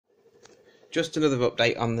just another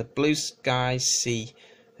update on the BLUESKYSEA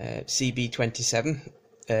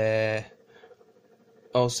CB-27,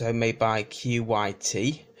 also made by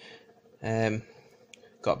QYT.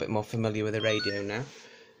 Got a bit more familiar with the radio now.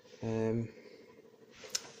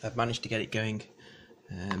 I've managed to get it going,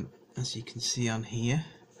 as you can see on here,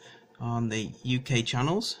 on the UK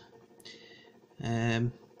channels,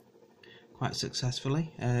 quite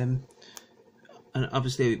successfully. And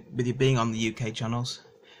obviously, with you being on the UK channels,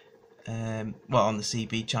 well, on the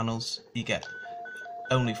CB channels, you get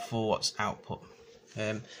only 4 watts output.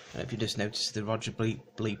 And if you just notice the Roger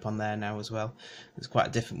bleep on there now as well, there's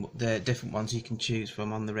quite a different ones you can choose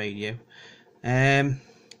from on the radio.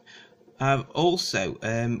 I've also,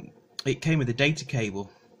 it came with a data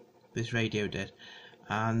cable, this radio did,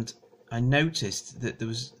 and I noticed that there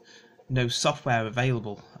was no software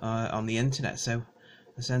available on the internet, so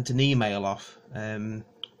I sent an email off to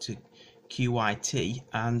QYT,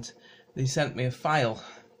 and they sent me a file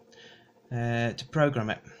to program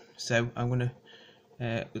it. So I'm going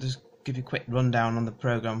to just give you a quick rundown on the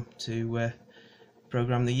program to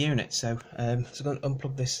program the unit. So I'm going to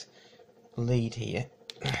unplug this lead here,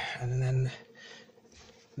 and then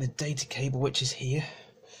the data cable, which is here.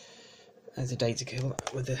 There's a data cable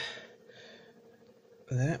with the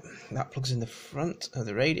that plugs in the front of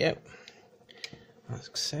the radio.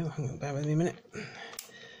 So hang on, bear with me a minute.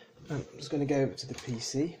 I'm just going to go over to the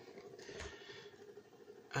PC,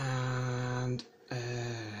 and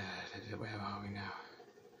where are we now?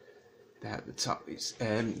 There at the top, it's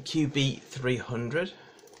QB300.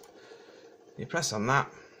 You press on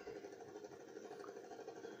that,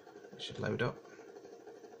 it should load up.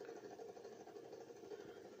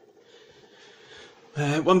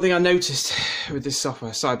 One thing I noticed with this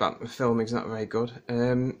software, sorry about the filming's not very good,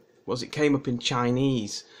 was it came up in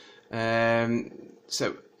Chinese.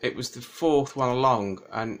 So it was the 4th one along,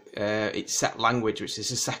 and it's set language, which is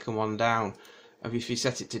the 2nd one down. If you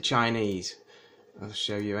set it to Chinese, I'll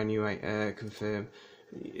show you anyway, confirm,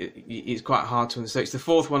 it's quite hard to understand. So it's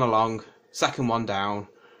the 4th one along, 2nd one down,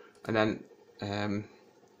 and then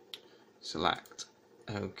select,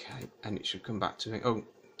 okay, and it should come back to me. Oh,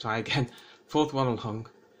 try again. 4th one along,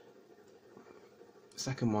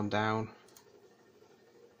 2nd one down,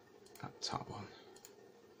 that top one.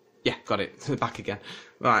 Yeah, got it. Back again.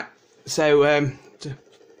 Right. So to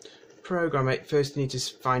program it, first you need to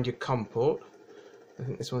find your COM port. I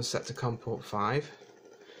think this one's set to COM port 5,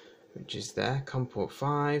 which is there. COM port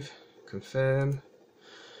 5. Confirm.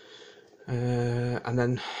 And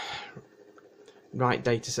then write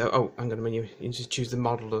data. So I'm going to menu. You need to choose the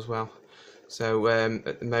model as well. So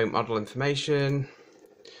at the moment, model information,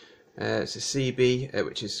 it's a CB,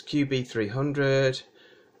 which is QB300.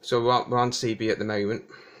 So we're on CB at the moment.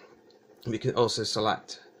 We can also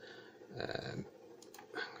select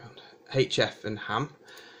HF and ham.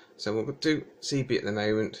 So we'll do CB at the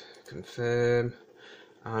moment, confirm,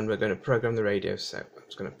 and we're going to program the radio. So I'm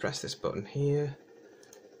just going to press this button here.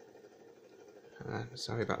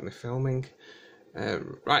 Sorry about the filming.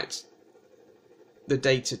 Right. The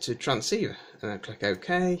data to transceiver, and then click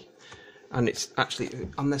OK, and it's actually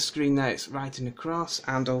on the screen there. It's writing across,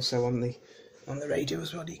 and also on the radio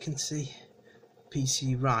as well. You can see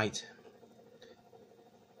PC write,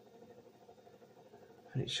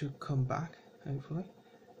 and it should come back hopefully.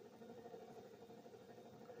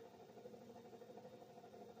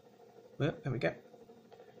 Well, there we go.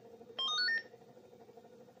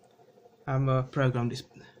 I'm programmed this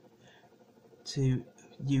to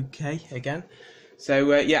UK again.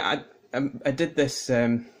 So yeah, I did this.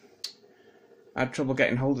 I had trouble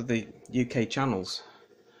getting hold of the UK channels,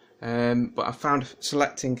 but I found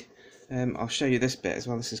selecting. I'll show you this bit as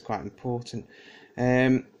well. This is quite important.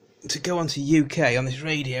 To go onto UK on this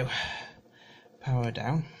radio, power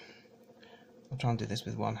down. I'll try and do this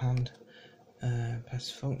with one hand.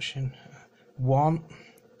 Press function 1.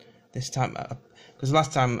 This time, because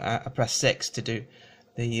last time I pressed 6 to do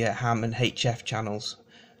the ham and HF channels.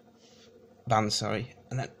 Band, sorry,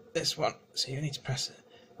 and then this one, so you need to press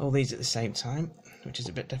all these at the same time, which is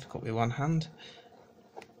a bit difficult with one hand.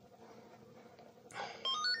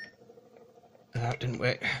 That didn't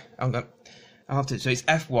work. I'll have to. So it's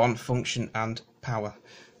F1, function and power.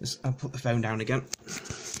 I'll put the phone down again.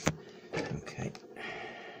 Okay.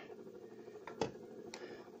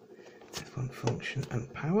 F1, function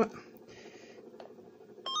and power.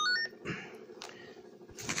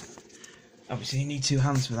 Obviously you need 2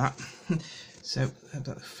 hands for that. So I hope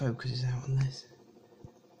that the focus is out on this.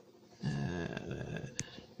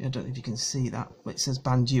 I don't know if you can see that, but it says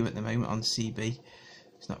band U at the moment on CB.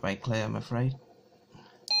 It's not very clear, I'm afraid.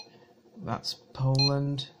 That's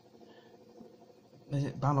Poland. Is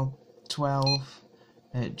it band 12,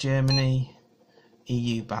 Germany,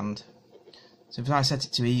 EU band. So if I set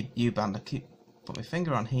it to EU band, I put my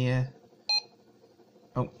finger on here.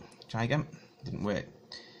 Oh, try again. Didn't work.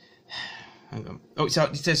 Hang on. Oh,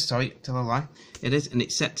 it is, sorry, tell a lie. It is, and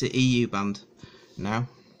it's set to EU band now.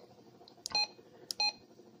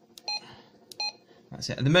 That's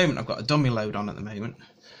it. At the moment, I've got a dummy load on at the moment.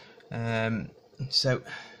 So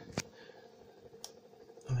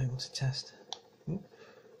I'm able to test.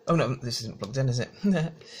 Oh no, this isn't plugged in, is it?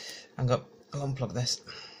 Hang on, I'll unplug this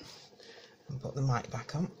and put the mic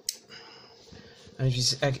back on. And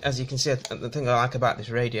as you can see, the thing I like about this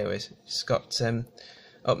radio is it's got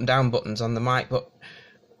up and down buttons on the mic, but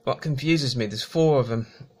what confuses me, there's 4 of them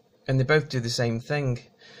and they both do the same thing.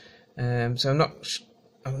 So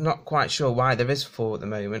I'm not quite sure why there is 4 at the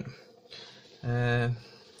moment, but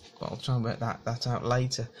I'll try and work that out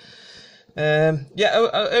later. Yeah,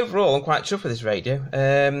 overall I'm quite chuffed with this radio.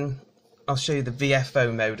 I'll show you the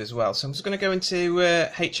VFO mode as well. So I'm just going to go into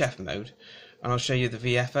HF mode, and I'll show you the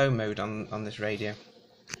VFO mode on this radio.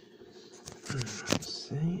 Let's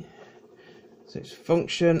see. So it's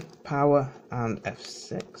function, power, and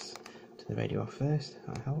F6. To the radio off first,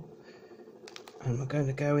 that'll help. And we're going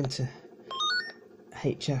to go into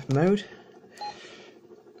HF mode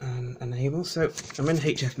and enable. So I'm in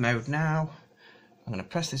HF mode now. I'm going to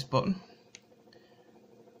press this button.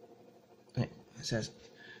 It says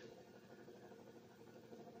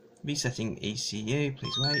resetting ECU,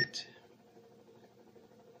 please wait.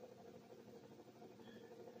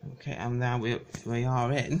 Okay, and now we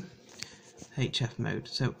are in HF mode.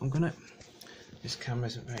 So I'm gonna, this camera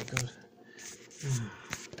isn't very good.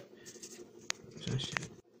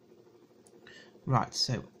 Right,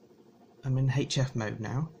 so I'm in HF mode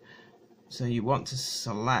now. So you want to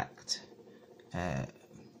select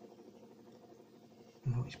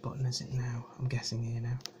which button is it now? I'm guessing here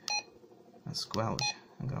now. That's squelch.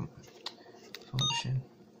 Hang on. Function.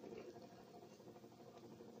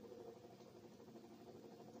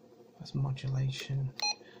 That's modulation.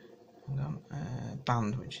 Hang on.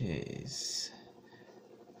 Band, which is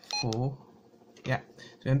 4. Yeah.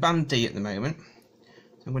 So we're in band D at the moment.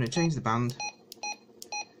 So I'm going to change the band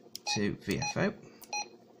to VFO.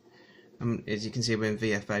 As you can see, we're in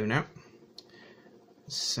VFO now.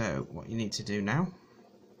 So what you need to do now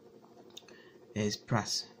is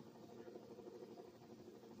press,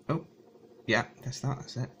 oh yeah, press that,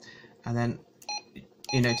 that's it, and then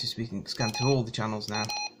you notice we can scan through all the channels now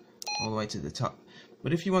all the way to the top.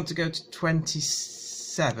 But if you want to go to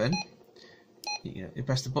 27, you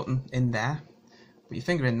press the button in there, put your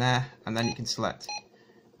finger in there, and then you can select,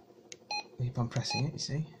 keep on pressing it, you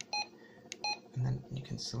see, and then you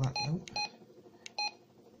can select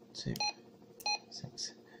 2,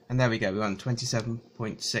 6, and there we go, we're on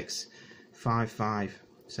 27.655.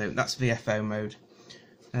 So that's VFO mode.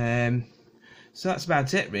 So that's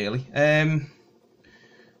about it really.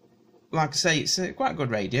 Like I say, it's quite a good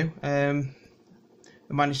radio. I'm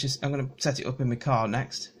going to set it up in my car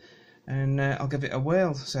next, and I'll give it a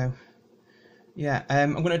whirl. So yeah,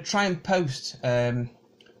 I'm going to try and post the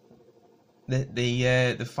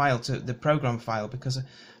file to the program file, because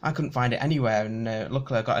I couldn't find it anywhere, and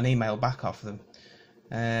luckily I got an email back off them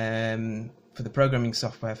for the programming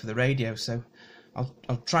software for the radio. So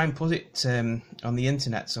I'll try and put it on the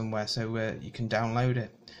internet somewhere, so you can download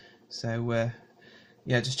it. So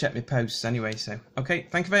yeah, just check my posts anyway. So okay,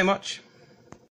 thank you very much.